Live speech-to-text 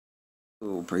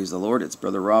Oh, praise the Lord, it's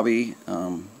Brother Robbie.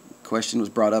 Question was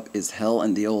brought up, is hell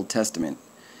in the Old Testament?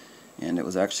 And it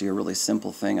was actually a really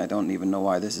simple thing. I don't even know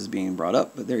why this is being brought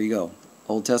up, but there you go.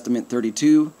 Old Testament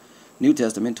 32, New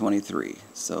Testament 23.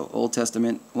 So Old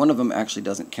Testament, one of them actually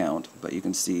doesn't count, but you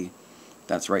can see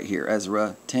that's right here.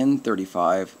 Ezra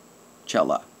 10:35,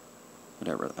 Chela,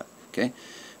 whatever that, okay?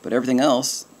 But everything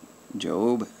else,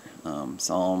 Job,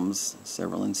 Psalms,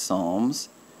 several in Psalms,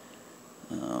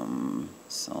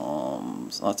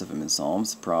 lots of them in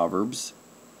Psalms, Proverbs,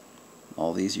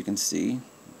 all these you can see,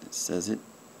 it says it.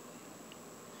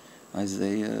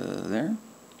 Isaiah there,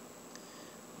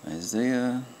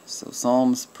 Isaiah, so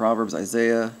Psalms, Proverbs,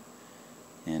 Isaiah,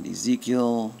 and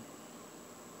Ezekiel,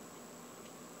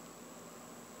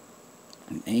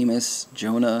 and Amos,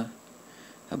 Jonah,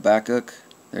 Habakkuk,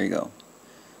 there you go.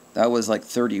 That was like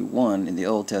 31 in the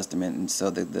Old Testament, and so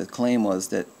the claim was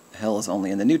that hell is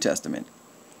only in the New Testament.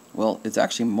 Well, it's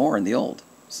actually more in the Old.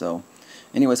 So,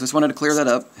 anyways, just wanted to clear that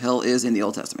up. Hell is in the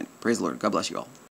Old Testament. Praise the Lord. God bless you all.